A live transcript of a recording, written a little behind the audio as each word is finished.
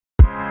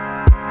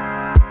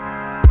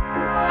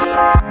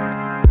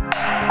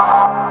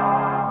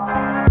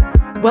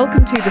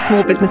Welcome to the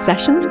Small Business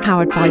Sessions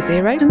powered by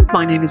Xero.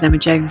 My name is Emma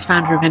Jones,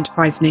 founder of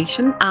Enterprise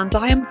Nation, and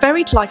I am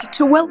very delighted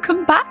to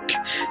welcome back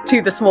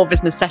to the Small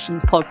Business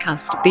Sessions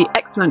podcast the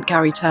excellent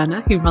Gary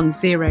Turner, who runs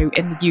Xero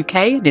in the UK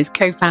and is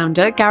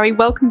co-founder. Gary,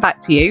 welcome back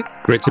to you.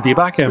 Great to be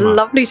back, Emma.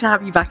 Lovely to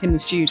have you back in the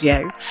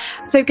studio.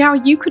 So,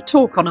 Gary, you could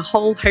talk on a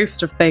whole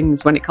host of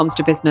things when it comes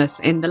to business.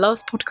 In the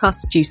last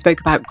podcast, you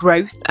spoke about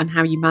growth and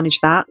how you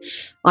manage that.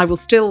 I will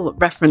still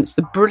reference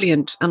the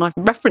brilliant, and I've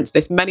referenced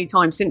this many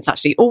times since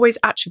actually, always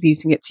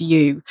attributing it to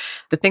you.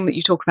 The thing that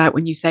you talk about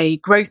when you say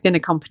growth in a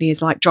company is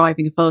like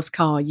driving a fast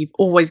car. You've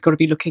always got to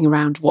be looking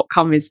around what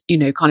is,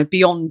 kind of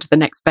beyond the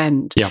next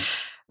bend. Yeah.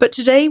 But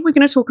today we're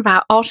going to talk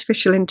about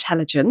artificial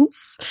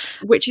intelligence,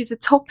 which is a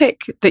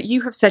topic that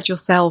you have said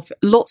yourself,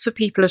 lots of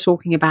people are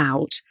talking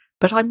about,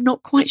 but I'm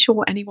not quite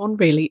sure anyone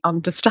really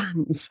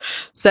understands.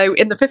 So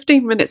in the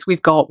 15 minutes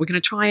we've got, we're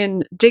going to try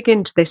and dig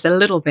into this a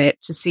little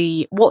bit to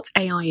see what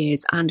AI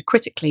is and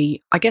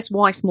critically, I guess,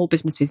 why small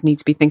businesses need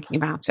to be thinking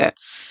about it.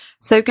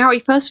 So Gary,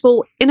 first of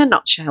all, in a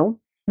nutshell,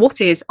 what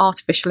is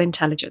artificial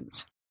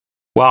intelligence?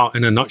 Wow,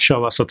 in a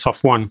nutshell, that's a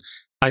tough one.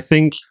 I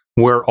think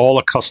we're all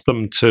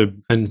accustomed to,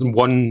 in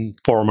one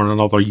form or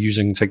another,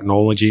 using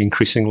technology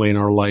increasingly in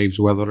our lives,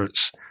 whether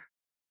it's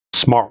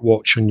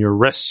smartwatch on your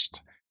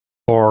wrist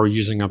or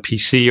using a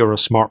PC or a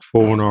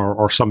smartphone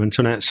or some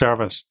internet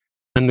service.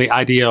 And the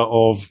idea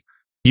of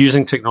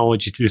using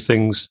technology to do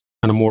things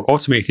in a more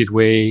automated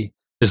way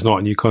is not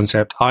a new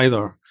concept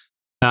either.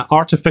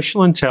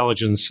 Artificial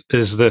intelligence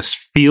is this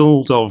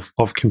field of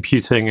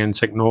computing and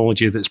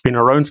technology that's been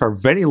around for a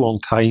very long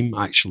time,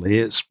 actually.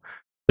 It's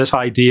this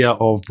idea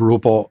of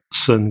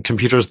robots and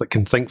computers that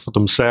can think for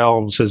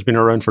themselves has been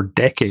around for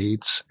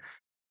decades.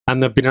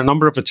 And there have been a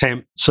number of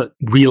attempts at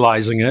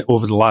realizing it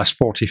over the last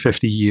 40,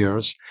 50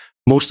 years,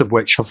 most of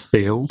which have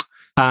failed.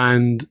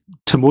 And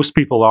to most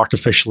people,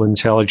 artificial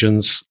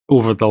intelligence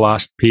over the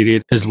last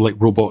period is like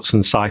robots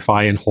in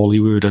sci-fi in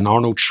Hollywood and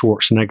Arnold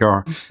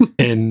Schwarzenegger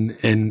in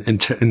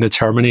the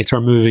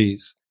Terminator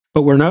movies.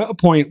 But we're now at a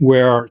point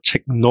where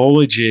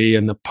technology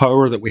and the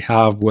power that we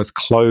have with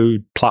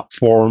cloud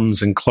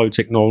platforms and cloud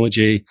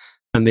technology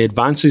and the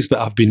advances that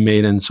have been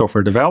made in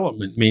software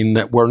development mean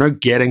that we're now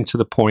getting to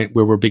the point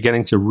where we're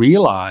beginning to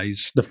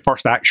realize the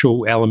first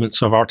actual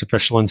elements of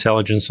artificial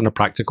intelligence in a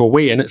practical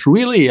way. And it's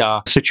really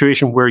a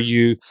situation where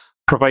you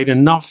provide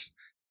enough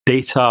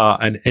data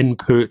and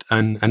input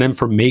and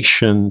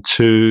information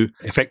to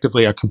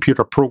effectively a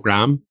computer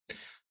program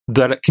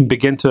that it can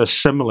begin to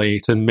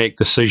assimilate and make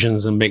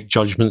decisions and make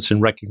judgments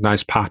and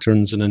recognize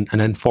patterns and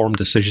inform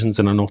decisions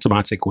in an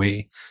automatic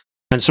way.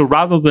 And so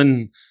rather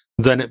than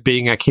it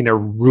being a kind of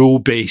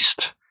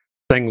rule-based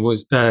thing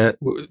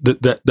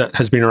that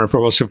has been around for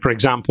a while. So, for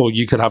example,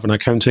 you could have an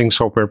accounting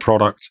software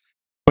product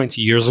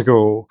 20 years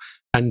ago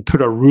and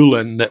put a rule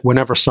in that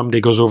whenever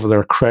somebody goes over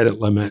their credit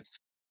limit,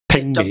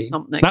 ping me.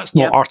 That's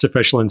not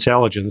artificial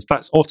intelligence.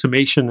 That's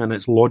automation and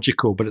it's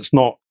logical, but it's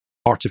not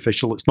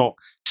artificial. It's not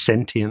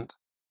sentient.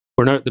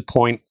 We're now at the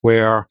point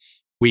where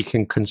we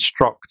can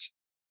construct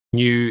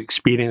new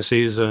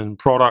experiences and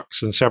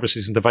products and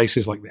services and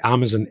devices like the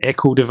Amazon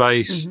Echo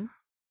device. Mm-hmm.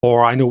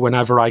 Or I know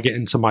whenever I get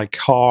into my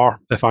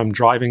car, if I'm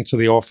driving to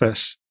the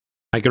office,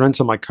 I get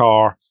into my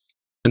car,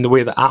 and the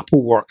way that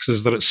Apple works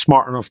is that it's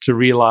smart enough to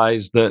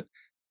realize that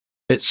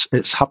it's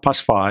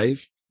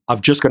 5:30. I've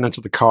just got into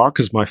the car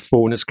because my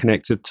phone is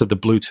connected to the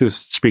Bluetooth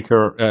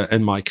speaker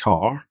in my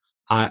car.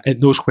 It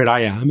knows where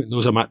I am. It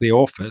knows I'm at the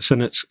office,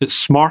 and it's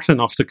smart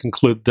enough to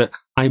conclude that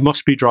I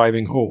must be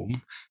driving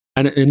home.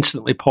 And it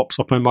instantly pops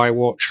up on my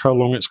watch how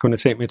long it's going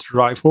to take me to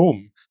drive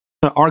home.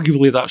 Now,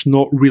 arguably, that's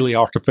not really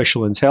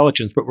artificial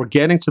intelligence, but we're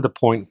getting to the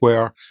point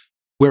where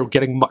we're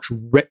getting much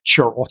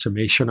richer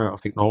automation out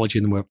of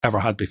technology than we've ever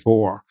had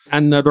before.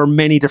 And there are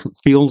many different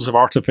fields of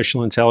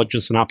artificial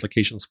intelligence and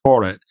applications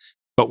for it,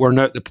 but we're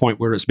now at the point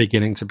where it's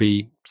beginning to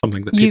be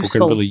something that people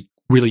can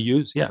really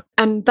use. Yeah.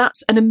 And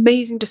that's an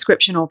amazing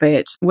description of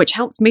it, which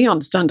helps me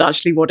understand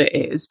actually what it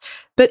is.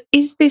 But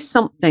is this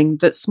something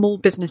that small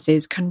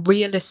businesses can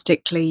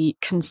realistically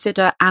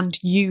consider and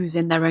use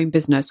in their own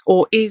business?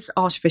 Or is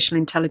artificial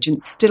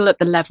intelligence still at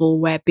the level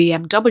where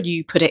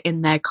BMW put it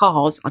in their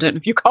cars? I don't know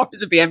if your car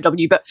is a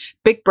BMW, but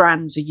big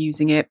brands are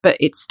using it, but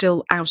it's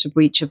still out of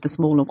reach of the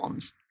smaller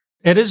ones.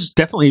 It is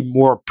definitely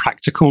more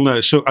practical now.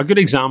 So a good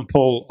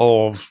example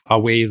of a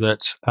way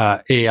that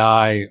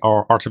AI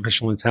or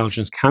artificial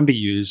intelligence can be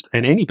used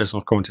in any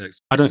business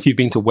context. I don't know if you've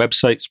been to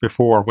websites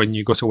before when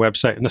you go to a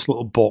website and this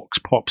little box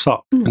pops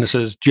up and it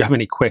says, do you have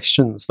any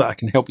questions that I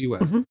can help you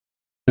with? Mm-hmm.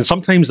 And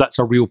sometimes that's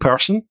a real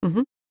person.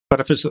 Mm-hmm. But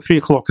if it's at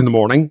 3:00 in the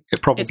morning,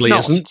 it probably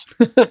isn't.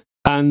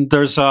 And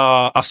there's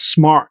a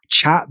smart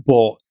chat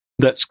bot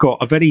that's got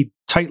a very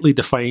tightly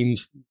defined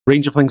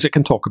range of things it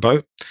can talk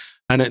about.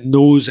 And it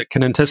knows it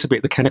can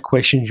anticipate the kind of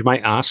questions you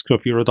might ask. So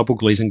if you're a double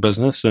glazing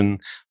business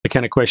and the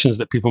kind of questions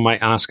that people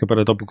might ask about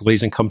a double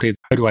glazing company,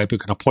 how do I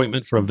book an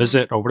appointment for a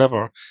visit or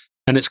whatever?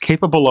 And it's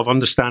capable of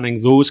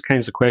understanding those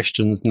kinds of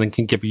questions and then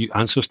can give you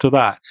answers to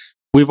that.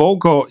 we've all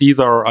got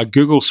either a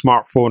Google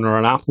smartphone or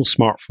an Apple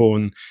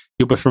smartphone.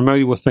 You'll be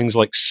familiar with things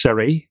like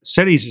Siri.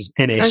 Siri is,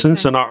 in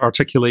essence, an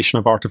articulation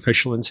of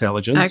artificial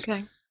intelligence.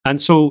 Okay.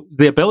 And so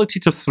the ability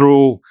to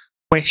throw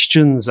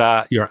questions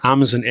at your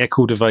Amazon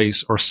Echo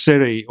device or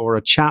Siri or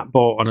a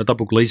chatbot on a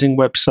double glazing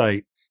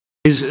website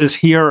is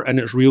here and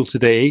it's real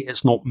today.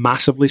 It's not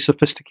massively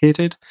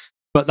sophisticated,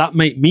 but that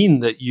might mean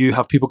that you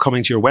have people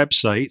coming to your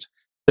website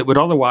that would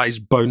otherwise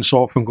bounce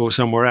off and go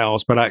somewhere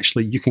else, but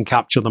actually you can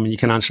capture them and you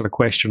can answer a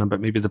question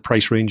about maybe the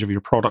price range of your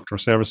product or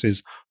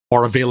services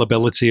or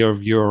availability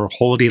of your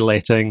holiday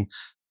letting.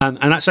 And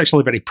that's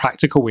actually a very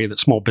practical way that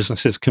small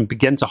businesses can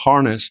begin to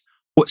harness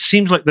what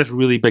seems like this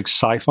really big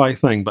sci-fi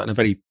thing, but in a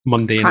very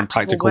mundane and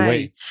practical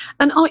way.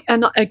 And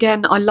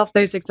again, I love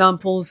those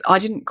examples. I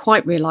didn't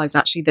quite realise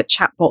actually that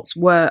chatbots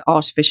were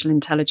artificial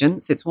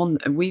intelligence. It's one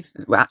that we're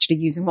actually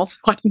using one, so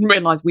I didn't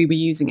realise we were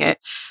using it.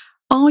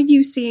 Are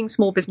you seeing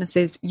small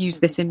businesses use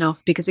this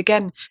enough? Because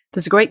again,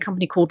 there's a great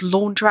company called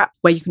Laundrapp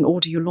where you can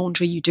order your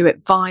laundry. You do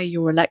it via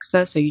your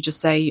Alexa. So you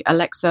just say,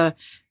 Alexa,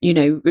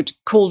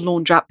 call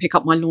Laundrapp, pick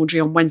up my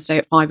laundry on Wednesday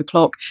at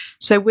 5:00.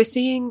 So we're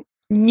seeing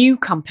new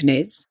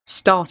companies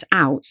start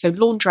out. So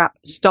Laundrapp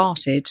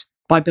started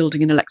by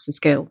building an Alexa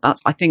skill.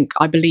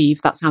 I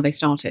believe that's how they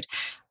started.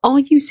 Are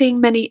you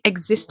seeing many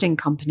existing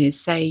companies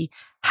say,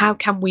 how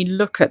can we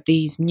look at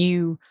these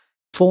new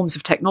forms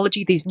of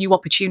technology, these new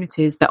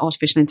opportunities that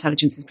artificial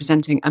intelligence is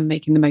presenting and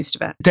making the most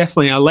of it?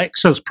 Definitely.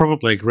 Alexa is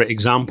probably a great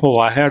example.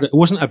 I heard it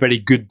wasn't a very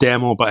good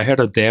demo, but I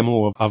heard a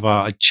demo of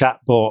a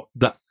chatbot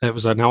that it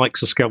was an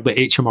Alexa skill that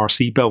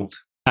HMRC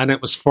built. And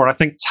it was for, I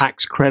think,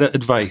 tax credit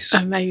advice.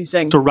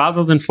 Amazing. So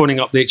rather than phoning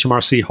up the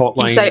HMRC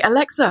hotline... You say,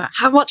 Alexa,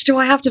 how much do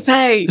I have to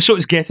pay? So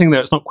it's getting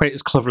there. It's not quite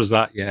as clever as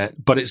that yet,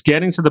 but it's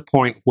getting to the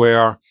point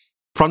where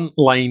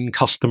frontline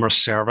customer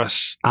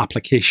service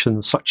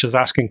applications, such as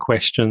asking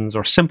questions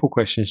or simple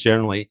questions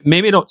generally,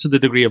 maybe not to the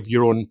degree of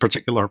your own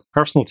particular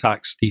personal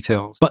tax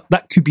details, but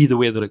that could be the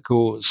way that it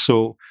goes.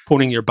 So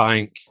phoning your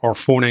bank or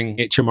phoning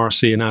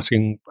HMRC and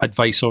asking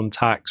advice on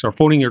tax or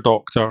phoning your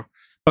doctor.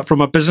 But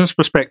from a business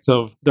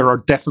perspective, there are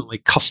definitely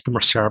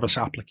customer service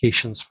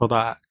applications for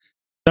that.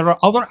 There are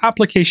other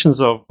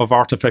applications of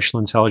artificial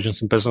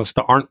intelligence in business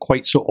that aren't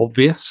quite so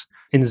obvious.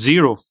 In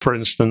Xero, for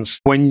instance,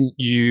 when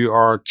you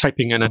are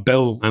typing in a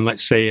bill, and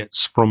let's say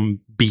it's from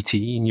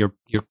BT and you're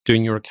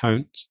doing your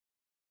accounts,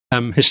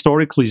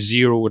 historically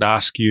Xero would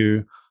ask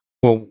you,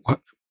 well,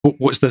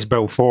 what's this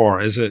bill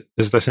for? Is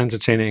this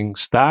entertaining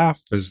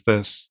staff? Is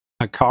this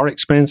car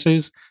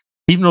expenses?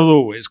 Even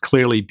though it's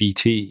clearly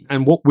BT.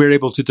 And what we're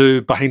able to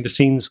do behind the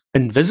scenes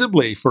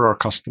invisibly for our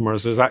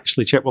customers is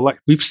actually check, well,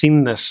 we've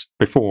seen this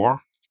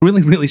before.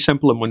 Really, really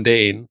simple and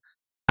mundane.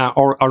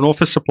 Or an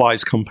office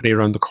supplies company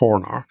around the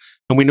corner.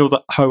 And we know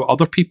that how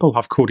other people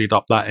have coded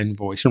up that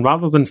invoice. And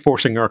rather than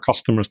forcing our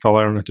customers to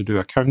learn how to do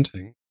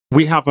accounting,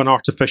 we have an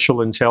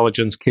artificial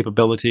intelligence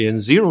capability in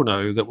Xero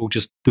now that will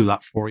just do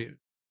that for you.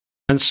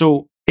 And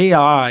so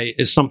AI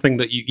is something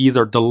that you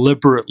either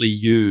deliberately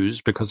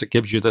use because it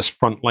gives you this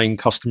frontline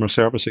customer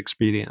service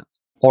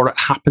experience, or it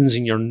happens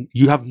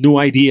you have no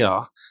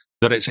idea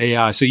that it's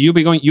AI. So you'll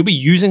be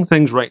using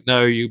things right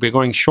now. You'll be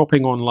going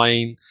shopping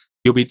online.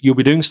 You'll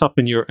be doing stuff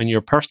in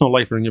your personal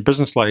life or in your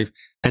business life,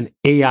 and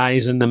AI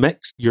is in the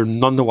mix. You're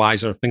none the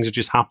wiser. Things are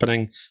just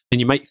happening,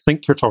 and you might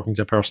think you're talking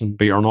to a person,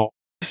 but you're not.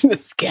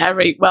 It's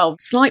scary. Well,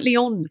 slightly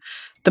on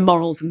the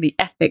morals and the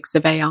ethics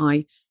of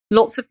AI,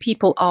 lots of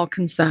people are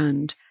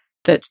concerned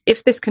that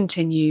if this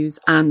continues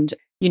and,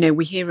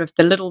 we hear of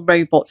the little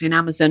robots in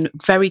Amazon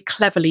very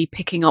cleverly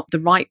picking up the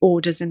right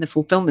orders in the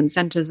fulfillment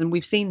centers. And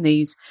we've seen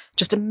these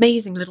just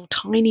amazing little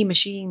tiny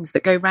machines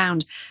that go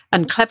round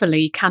and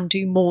cleverly can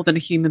do more than a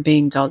human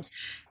being does.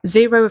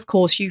 Xero, of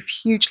course, you've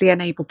hugely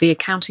enabled the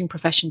accounting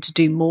profession to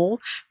do more.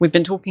 We've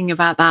been talking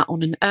about that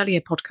on an earlier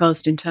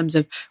podcast in terms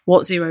of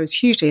what Xero has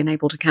hugely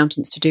enabled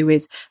accountants to do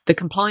is the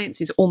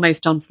compliance is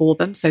almost done for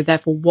them. So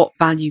therefore, what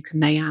value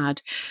can they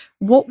add?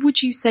 What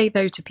would you say,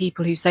 though, to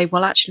people who say,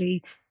 well,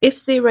 actually, if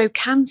Xero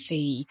can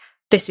see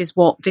this is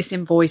what this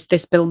invoice,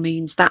 this bill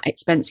means, that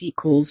expense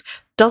equals,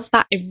 does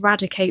that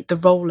eradicate the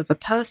role of a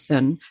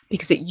person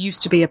because it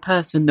used to be a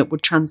person that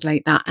would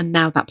translate that and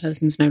now that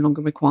person's no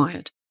longer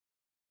required?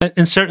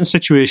 In certain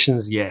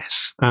situations,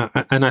 yes.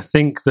 And I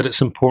think that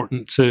it's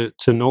important to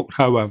note,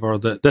 however,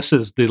 that this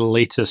is the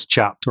latest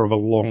chapter of a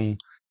long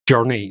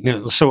journey.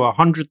 So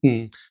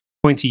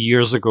 120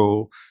 years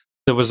ago,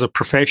 there was a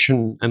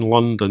profession in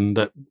London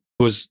that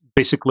was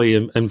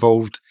basically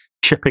involved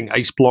shipping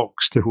ice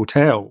blocks to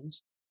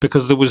hotels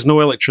because there was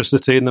no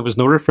electricity and there was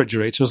no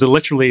refrigerators. So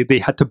literally, they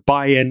had to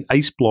buy in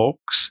ice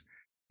blocks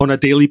on a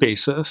daily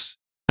basis.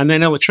 And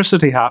then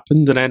electricity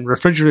happened, and then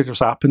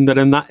refrigerators happened, and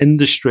then that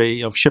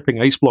industry of shipping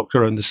ice blocks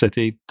around the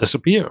city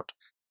disappeared.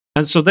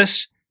 And so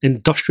this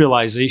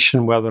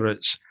industrialization, whether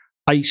it's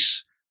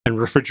ice and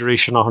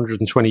refrigeration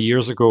 120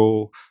 years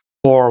ago,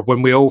 or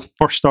when we all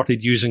first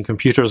started using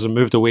computers and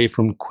moved away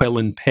from quill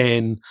and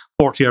pen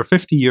 40 or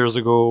 50 years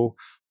ago,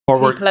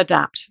 people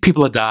adapt.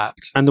 People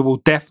adapt. And there will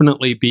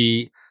definitely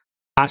be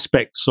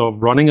aspects of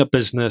running a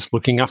business,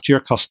 looking after your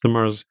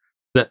customers,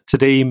 that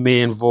today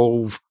may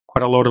involve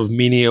quite a lot of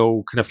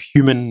menial kind of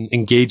human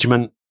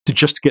engagement to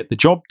just get the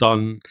job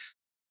done.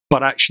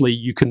 But actually,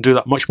 you can do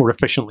that much more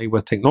efficiently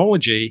with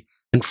technology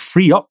and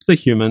free up the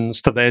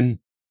humans to then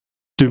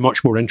do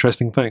much more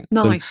interesting things.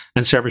 Nice.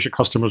 And service your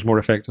customers more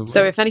effectively.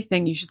 So if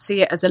anything, you should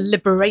see it as a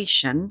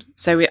liberation.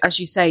 So as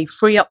you say,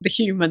 free up the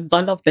humans.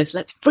 I love this.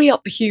 Let's free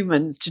up the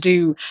humans to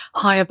do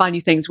higher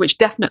value things, which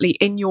definitely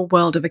in your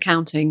world of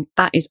accounting,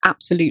 that is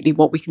absolutely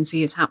what we can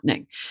see is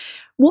happening.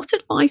 What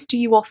advice do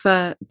you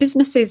offer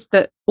businesses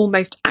that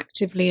almost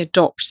actively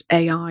adopt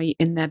AI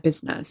in their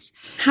business?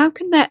 How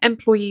can their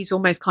employees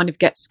almost kind of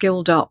get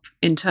skilled up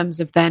in terms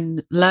of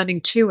then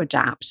learning to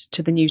adapt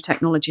to the new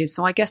technologies?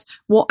 So I guess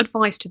what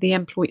advice to the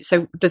employee?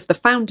 So there's the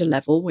founder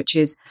level, which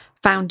is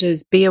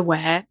founders be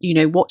aware,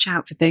 watch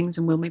out for things,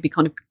 and we'll maybe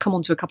kind of come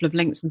on to a couple of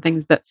links and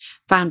things that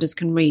founders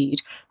can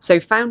read. So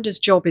founders'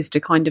 job is to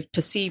kind of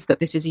perceive that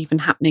this is even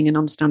happening and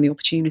understand the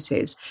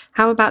opportunities.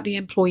 How about the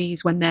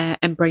employees when they're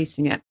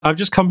embracing it? I've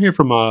just come here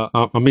from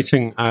a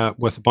meeting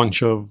with a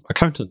bunch of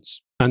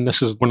accountants, and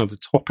this is one of the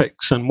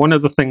topics. And one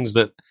of the things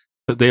that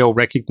they all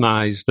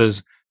recognised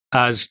is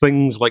as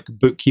things like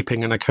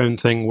bookkeeping and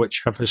accounting,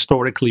 which have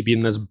historically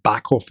been this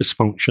back office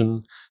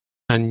function.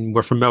 And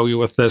we're familiar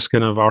with this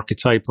kind of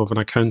archetype of an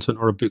accountant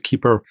or a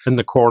bookkeeper in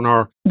the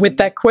corner. With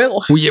their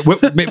quill.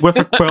 with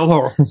a quill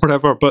or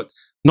whatever, but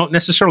not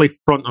necessarily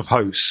front of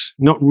house,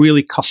 not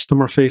really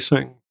customer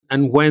facing.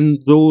 And when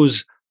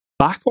those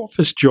back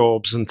office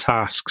jobs and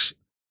tasks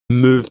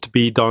move to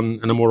be done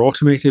in a more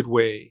automated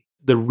way,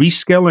 the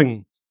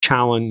reskilling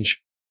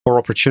challenge or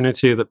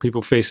opportunity that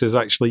people face is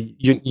actually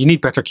you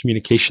need better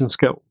communication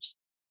skills.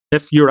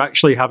 If you're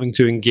actually having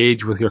to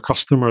engage with your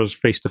customers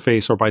face to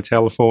face or by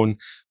telephone,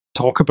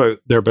 talk about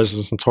their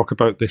business and talk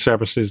about the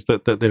services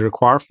that they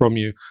require from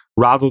you,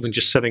 rather than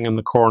just sitting in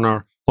the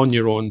corner on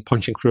your own,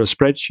 punching through a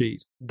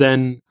spreadsheet,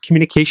 then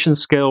communication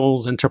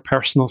skills,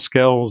 interpersonal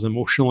skills,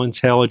 emotional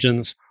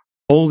intelligence,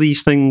 all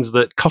these things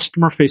that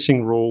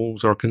customer-facing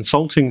roles or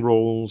consulting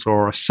roles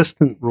or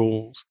assistant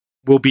roles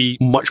will be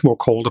much more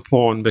called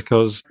upon,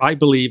 because I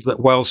believe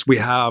that whilst we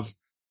have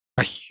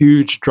a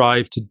huge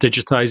drive to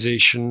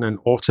digitization and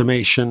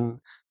automation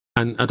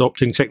and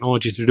adopting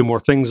technology to do more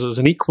things, there's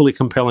an equally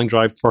compelling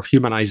drive for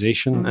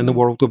humanization in the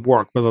world of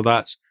work, whether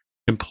that's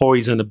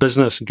employees in the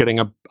business and getting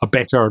a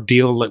better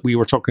deal, like we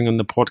were talking on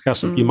the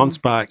podcast a few months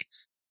back.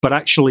 But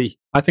actually,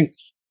 I think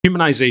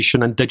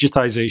humanization and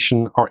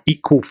digitization are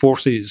equal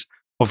forces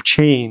of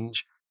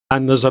change,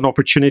 and there's an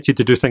opportunity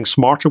to do things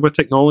smarter with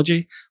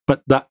technology,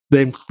 but that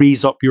then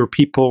frees up your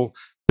people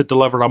to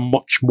deliver a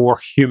much more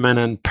human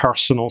and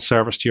personal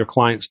service to your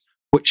clients,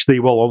 which they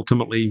will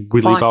ultimately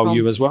really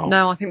value as well.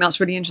 No, I think that's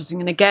really interesting.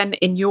 And again,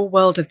 in your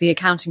world of the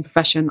accounting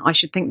profession, I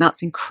should think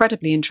that's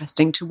incredibly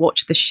interesting to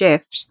watch the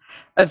shift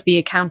of the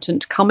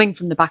accountant coming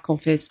from the back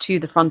office to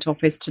the front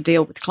office to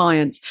deal with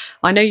clients.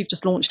 I know you've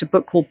just launched a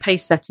book called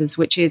Pace Setters,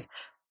 which is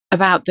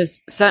about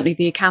this, certainly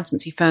the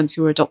accountancy firms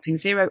who are adopting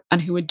Xero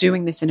and who are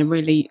doing this in a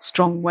really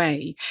strong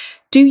way.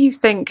 Do you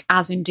think,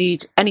 as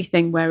indeed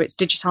anything where it's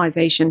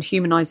digitization,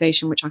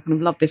 humanization, which I kind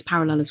of love this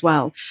parallel as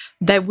well,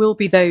 there will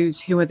be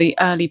those who are the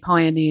early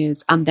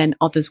pioneers and then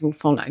others will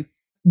follow?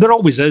 There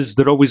always is.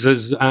 There always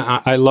is.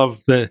 I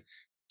love it's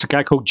a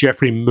guy called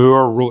Geoffrey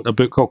Moore wrote a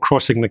book called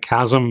Crossing the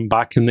Chasm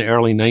back in the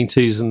early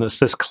 90s. And it's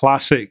this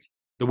classic,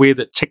 the way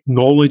that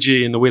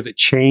technology and the way that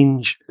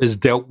change is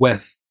dealt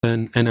with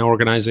in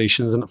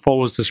organizations, and it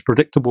follows this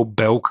predictable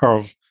bell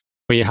curve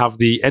where you have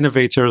the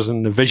innovators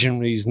and the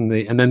visionaries and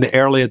then the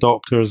early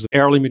adopters, the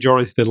early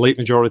majority, the late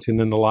majority, and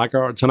then the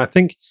laggards. And I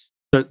think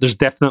there's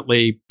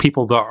definitely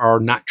people that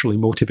are naturally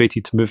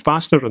motivated to move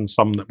faster and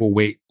some that will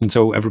wait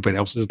until everybody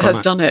else has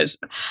done it.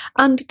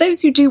 And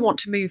those who do want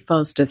to move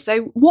faster,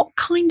 so what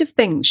kind of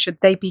things should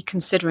they be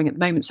considering at the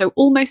moment? So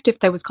almost if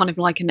there was kind of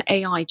like an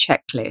AI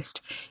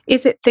checklist,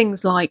 is it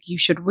things like you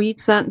should read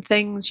certain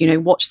things,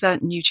 watch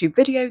certain YouTube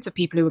videos of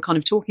people who are kind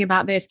of talking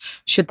about this?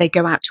 Should they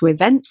go out to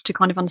events to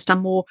kind of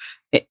understand more?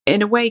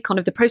 In a way, kind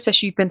of the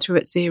process you've been through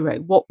at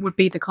Xero, what would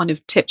be the kind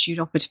of tips you'd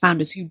offer to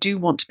founders who do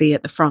want to be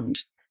at the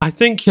front? I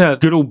think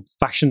good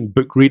old-fashioned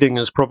book reading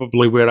is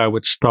probably where I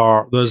would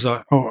start. There's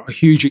a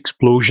huge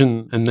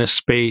explosion in this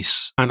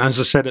space. And as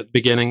I said at the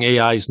beginning,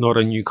 AI is not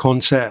a new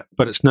concept,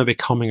 but it's now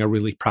becoming a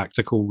really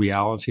practical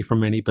reality for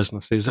many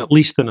businesses, at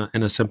least in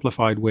a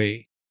simplified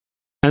way.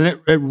 And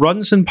it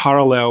runs in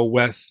parallel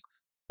with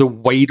the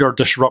wider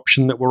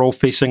disruption that we're all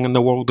facing in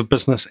the world of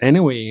business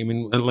anyway. I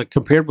mean, like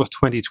compared with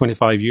 20,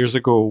 25 years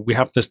ago, we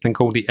have this thing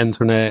called the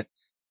internet.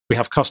 We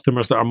have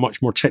customers that are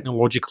much more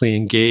technologically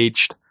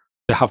engaged.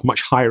 They have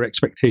much higher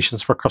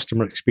expectations for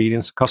customer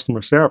experience,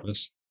 customer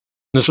service.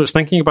 And so it's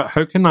thinking about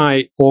how can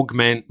I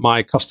augment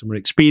my customer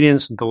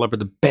experience and deliver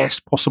the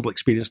best possible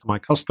experience to my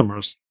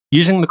customers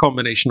using the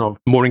combination of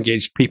more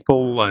engaged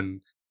people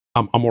and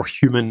a more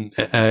human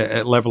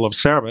level of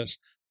service,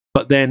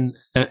 but then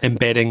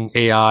embedding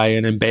AI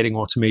and embedding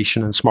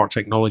automation and smart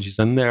technologies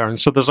in there. And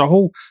so there's a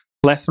whole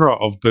plethora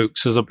of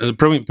books. There's a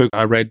brilliant book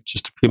I read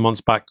just a few months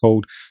back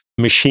called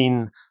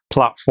Machine,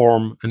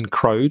 Platform and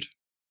Crowd.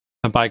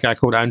 by a guy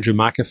called Andrew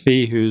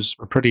McAfee, who's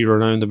a pretty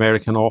renowned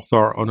American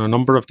author on a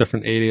number of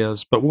different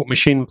areas. But what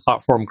Machine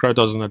Platform Crowd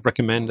does, and I'd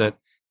recommend it,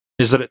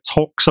 is that it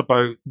talks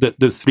about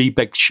the three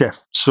big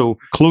shifts. So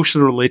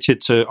closely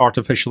related to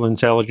artificial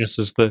intelligence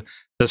is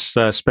this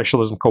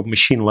specialism called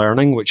machine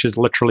learning, which is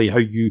literally how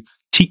you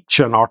teach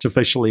an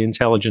artificially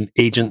intelligent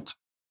agent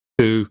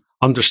to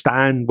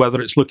understand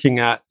whether it's looking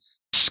at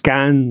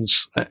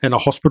scans in a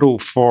hospital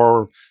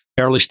for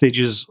early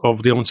stages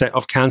of the onset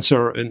of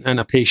cancer in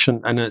a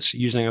patient, and it's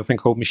using a thing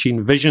called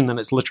machine vision, and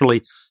it's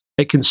literally,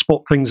 it can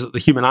spot things that the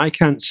human eye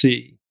can't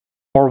see,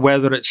 or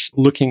whether it's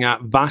looking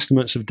at vast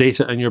amounts of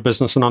data in your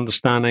business and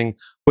understanding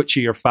which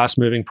are your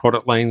fast-moving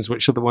product lines,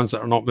 which are the ones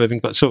that are not moving.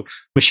 But so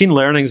machine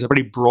learning is a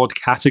very broad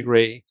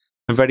category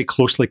and very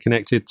closely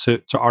connected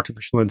to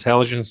artificial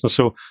intelligence. And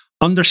so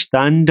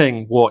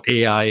understanding what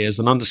AI is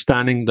and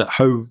understanding that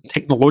how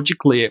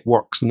technologically it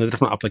works and the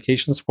different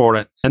applications for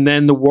it. And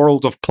then the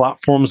world of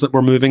platforms that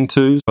we're moving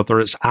to, whether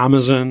it's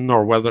Amazon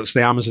or whether it's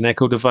the Amazon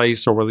Echo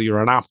device or whether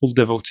you're an Apple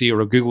devotee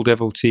or a Google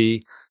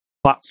devotee,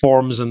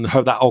 platforms and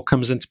how that all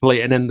comes into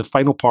play. And then the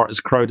final part is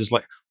crowd is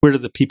like, where are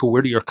the people?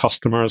 Where are your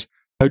customers?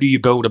 How do you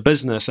build a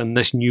business in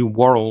this new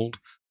world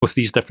with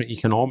these different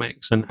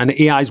economics? And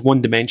AI is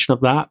one dimension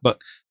of that,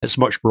 but it's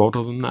much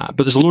broader than that.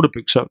 But there's a load of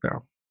books out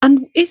there.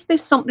 And is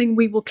this something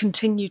we will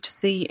continue to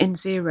see in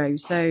Xero?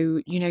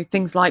 So,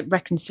 things like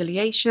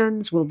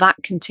reconciliations, will that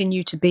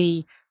continue to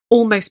be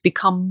almost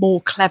become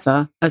more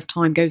clever as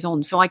time goes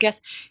on? So I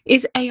guess,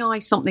 is AI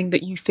something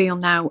that you feel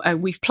now,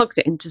 we've plugged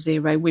it into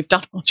Xero, we've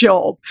done our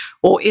job?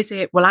 Or is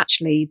it, well,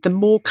 actually, the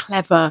more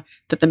clever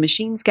that the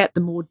machines get,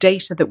 the more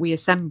data that we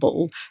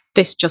assemble,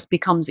 this just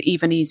becomes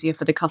even easier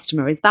for the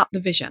customer? Is that the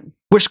vision?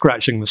 We're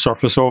scratching the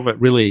surface of it,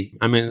 really.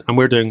 I mean, and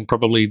we're doing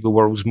probably the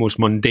world's most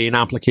mundane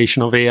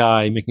application of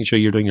AI, making sure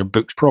you're doing your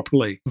books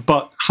properly.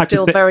 But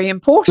still very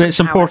important. It's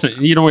important.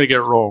 You don't want to get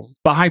it wrong.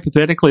 But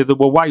hypothetically,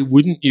 why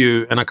wouldn't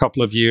you, in a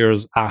couple of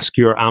years, ask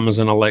your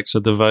Amazon Alexa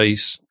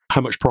device,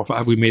 how much profit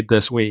have we made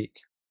this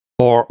week?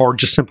 Or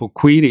just simple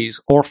queries,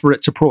 or for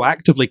it to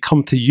proactively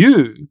come to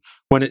you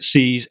when it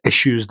sees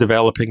issues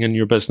developing in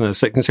your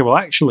business. It can say, well,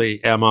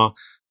 actually, Emma,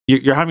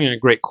 you're having a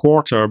great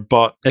quarter,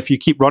 but if you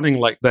keep running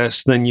like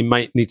this, then you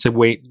might need to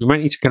wait. You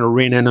might need to kind of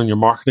rein in on your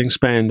marketing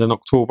spend in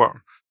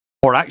October.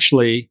 Or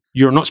actually,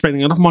 you're not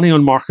spending enough money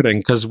on marketing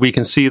because we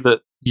can see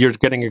that you're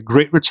getting a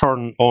great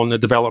return on the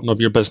development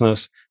of your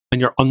business and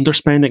you're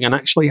underspending, and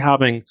actually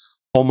having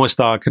almost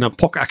a kind of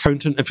pocket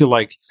accountant, if you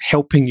like,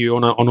 helping you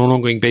on an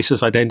ongoing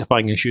basis,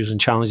 identifying issues and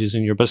challenges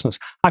in your business.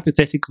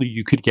 Hypothetically,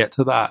 you could get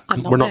to that.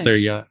 We're not there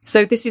yet.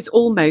 So this is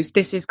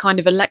kind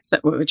of Alexa,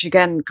 which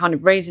again kind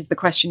of raises the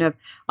question of,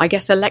 I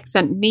guess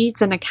Alexa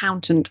needs an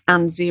accountant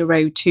and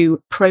Xero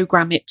to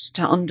program it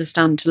to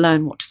understand, to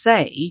learn what to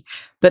say,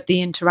 but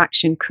the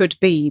interaction could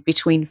be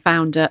between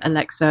founder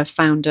Alexa,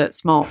 founder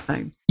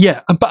smartphone.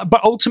 Yeah,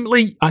 but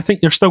ultimately, I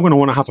think you're still going to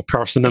want to have a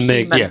person in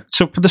there. Yeah.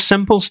 So for the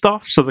simple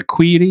stuff, so the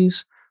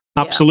queries,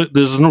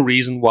 absolutely, there's no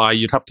reason why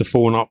you'd have to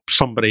phone up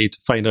somebody to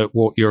find out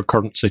what your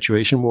current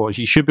situation was.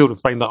 You should be able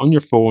to find that on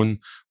your phone,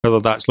 whether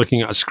that's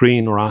looking at a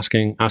screen or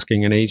asking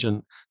an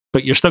agent.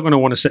 But you're still going to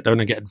want to sit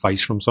down and get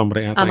advice from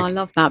somebody, I think. And I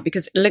love that,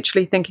 because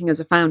literally thinking as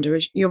a founder,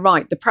 you're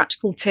right, the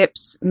practical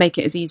tips make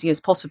it as easy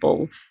as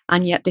possible.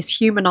 And yet this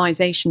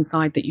humanization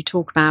side that you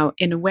talk about,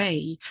 in a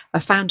way, a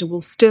founder will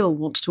still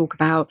want to talk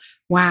about,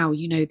 wow,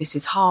 this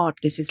is hard,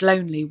 this is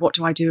lonely, what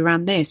do I do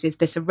around this? Is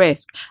this a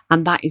risk?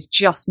 And that is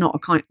just not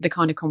the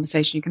kind of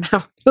conversation you can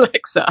have with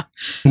Alexa.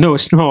 No,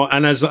 it's not.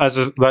 And as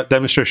that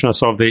demonstration I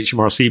saw of the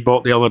HMRC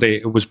bot the other day,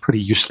 it was pretty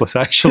useless,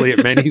 actually,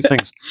 at many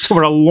things. So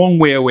we're a long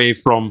way away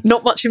from...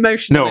 Not much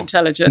emotional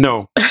intelligence.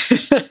 No.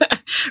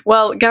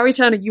 Well, Gary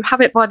Turner, you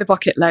have it by the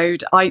bucket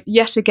load.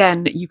 Yet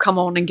again, you come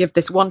on and give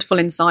this wonderful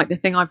insight. The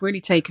thing I've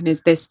really taken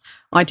is this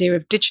idea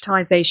of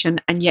digitization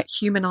and yet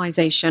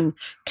humanization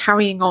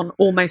carrying on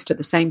almost at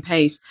the same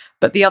pace.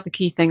 But the other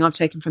key thing I've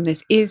taken from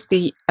this is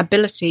the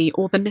ability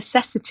or the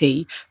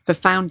necessity for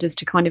founders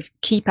to kind of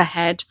keep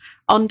ahead,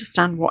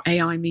 understand what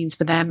AI means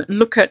for them,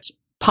 look at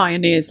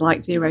pioneers like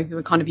Xero who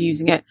are kind of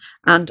using it.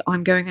 And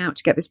I'm going out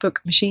to get this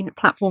book, Machine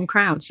Platform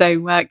Crowd.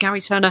 So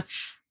Gary Turner,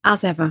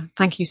 as ever,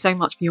 thank you so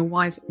much for your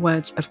wise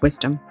words of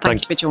wisdom.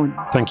 Thank you for joining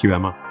us. Thank you,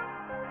 Emma.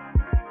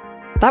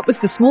 That was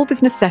the Small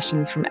Business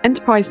Sessions from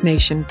Enterprise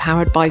Nation,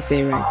 powered by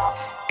Xero.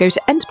 Go to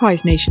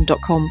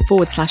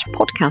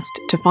enterprisenation.com/podcast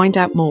to find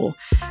out more.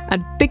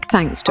 And big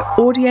thanks to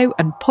audio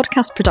and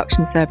podcast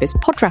production service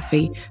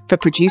Podraffy for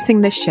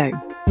producing this show.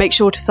 Make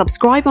sure to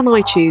subscribe on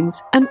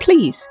iTunes and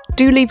please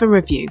do leave a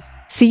review.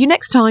 See you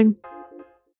next time.